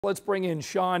Let's bring in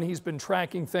Sean. He's been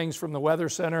tracking things from the Weather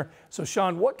Center. So,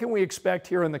 Sean, what can we expect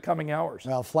here in the coming hours?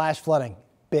 Well, flash flooding,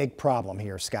 big problem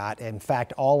here, Scott. In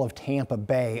fact, all of Tampa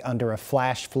Bay under a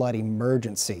flash flood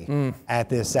emergency at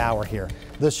this hour here.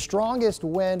 The strongest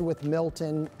wind with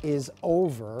Milton is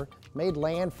over. Made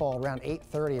landfall around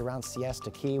 8:30 around Siesta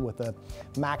Key with a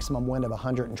maximum wind of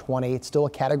 120. It's still a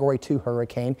Category 2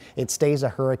 hurricane. It stays a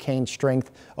hurricane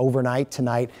strength overnight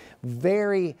tonight.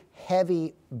 Very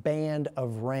heavy band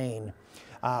of rain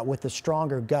with the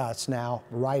stronger gusts now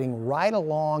riding right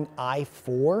along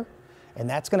I-4, and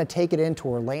that's going to take it into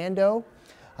Orlando.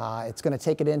 It's going to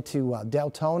take it into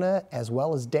Deltona as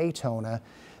well as Daytona.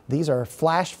 These are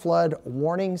flash flood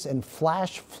warnings and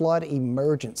flash flood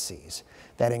emergencies.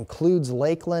 That includes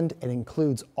Lakeland. It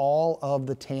includes all of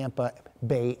the Tampa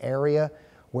Bay area,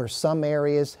 where some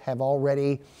areas have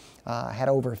already had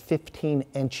over 15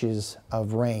 inches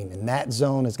of rain. And that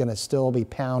zone is going to still be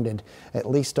pounded at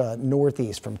least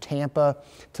northeast from Tampa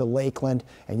to Lakeland.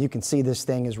 And you can see this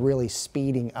thing is really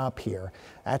speeding up here.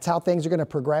 That's how things are going to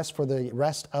progress for the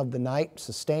rest of the night.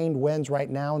 Sustained winds right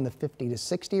now in the 50 to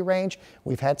 60 range.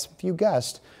 We've had some few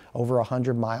gusts over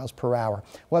 100 miles per hour.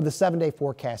 We'll have the 7-day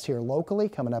forecast here locally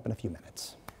coming up in a few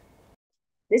minutes.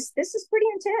 This is pretty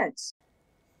intense.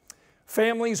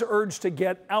 Families urged to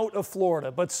get out of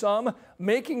Florida, but some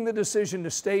making the decision to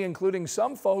stay, including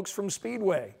some folks from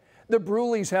Speedway. The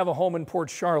Bruleys have a home in Port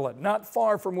Charlotte, not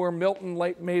far from where Milton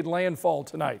made landfall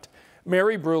tonight.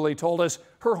 Mary Bruley told us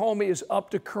her home is up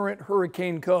to current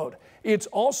hurricane code. It's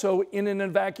also in an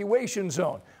evacuation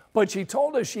zone, but she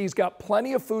told us she's got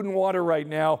plenty of food and water right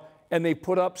now, and they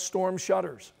put up storm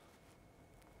shutters.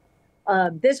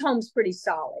 This home's pretty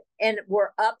solid, and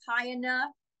we're up high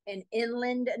enough and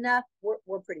inland enough.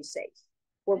 We're pretty safe.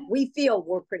 We feel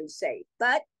we're pretty safe,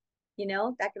 but you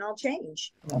know, that can all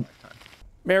change.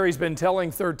 Mary's been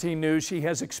telling 13 News she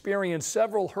has experienced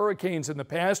several hurricanes in the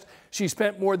past. She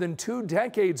spent more than 2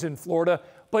 decades in Florida,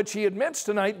 but she admits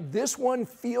tonight this one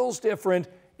feels different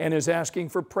and is asking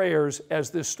for prayers as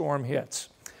this storm hits.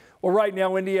 Well, right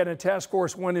now, Indiana Task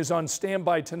Force 1 is on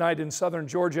standby tonight in southern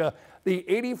Georgia. The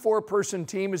 84-person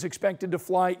team is expected to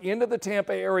fly into the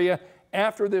Tampa area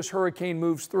after this hurricane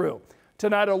moves through.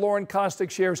 Tonight, Lauren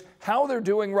Kostick shares how they're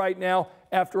doing right now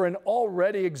after an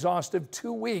already exhaustive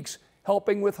 2 weeks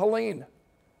helping with Helene.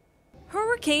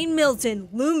 Hurricane Milton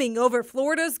looming over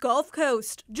Florida's Gulf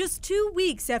Coast just 2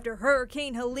 weeks after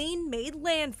Hurricane Helene made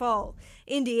landfall.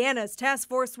 Indiana's Task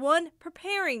Force 1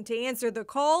 preparing to answer the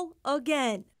call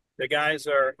again. The guys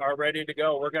are ready to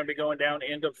go. We're going to be going down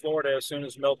into Florida as soon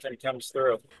as Milton comes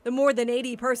through. The more than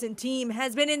 80-person team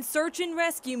has been in search and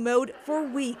rescue mode for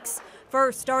weeks.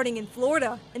 First starting in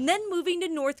Florida and then moving to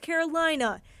North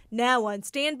Carolina. Now on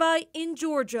standby in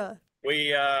Georgia.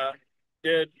 We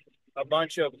did a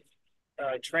bunch of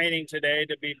training today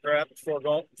to be prepped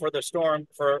for the storm,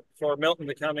 for Milton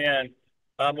to come in.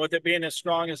 With it being as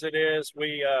strong as it is,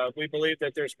 we believe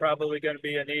that there's probably going to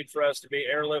be a need for us to be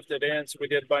airlifted in. So we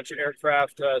did a bunch of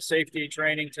aircraft safety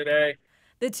training today.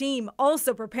 The team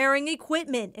also preparing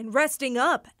equipment and resting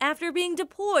up after being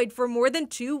deployed for more than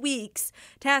 2 weeks.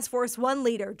 Task Force 1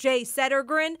 leader Jay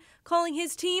Settergren calling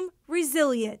his team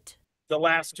resilient. The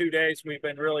last 2 days, we've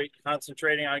been really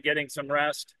concentrating on getting some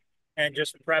rest and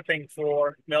just prepping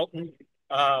for Milton.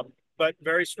 But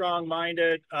very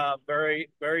strong-minded,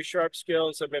 very sharp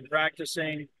skills, have been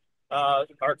practicing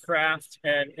our craft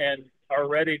and are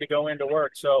ready to go into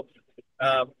work. So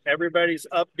everybody's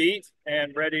upbeat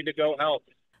and ready to go help.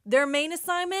 Their main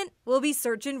assignment will be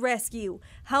search and rescue,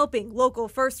 helping local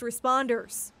first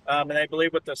responders. And I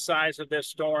believe with the size of this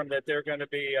storm that they're going to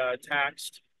be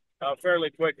taxed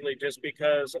fairly quickly just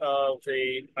because of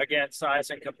the, again, size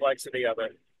and complexity of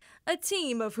it. A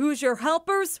team of Hoosier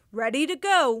helpers ready to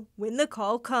go when the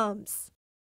call comes.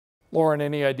 Lauren,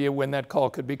 any idea when that call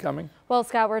could be coming? Well,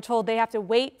 Scott, we're told they have to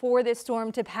wait for this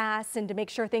storm to pass and to make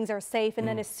sure things are safe. And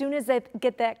then as soon as they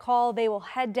get that call, they will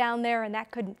head down there, and that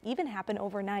could even happen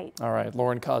overnight. All right,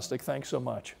 Lauren Kostick, thanks so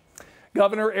much.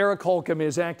 Governor Eric Holcomb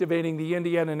is activating the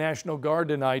Indiana National Guard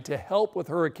tonight to help with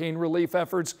hurricane relief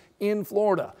efforts in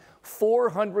Florida.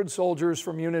 400 soldiers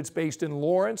from units based in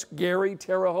Lawrence, Gary,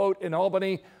 Terre Haute, and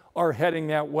Albany are heading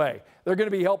that way. They're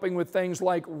going to be helping with things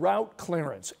like route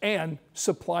clearance and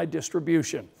supply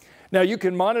distribution. Now, you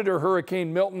can monitor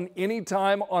Hurricane Milton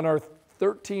anytime on our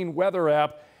 13 weather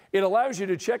app. It allows you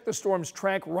to check the storm's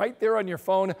track right there on your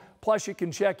phone. Plus, you can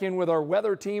check in with our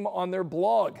weather team on their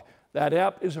blog. That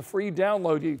app is a free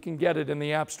download. You can get it in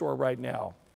the App Store right now.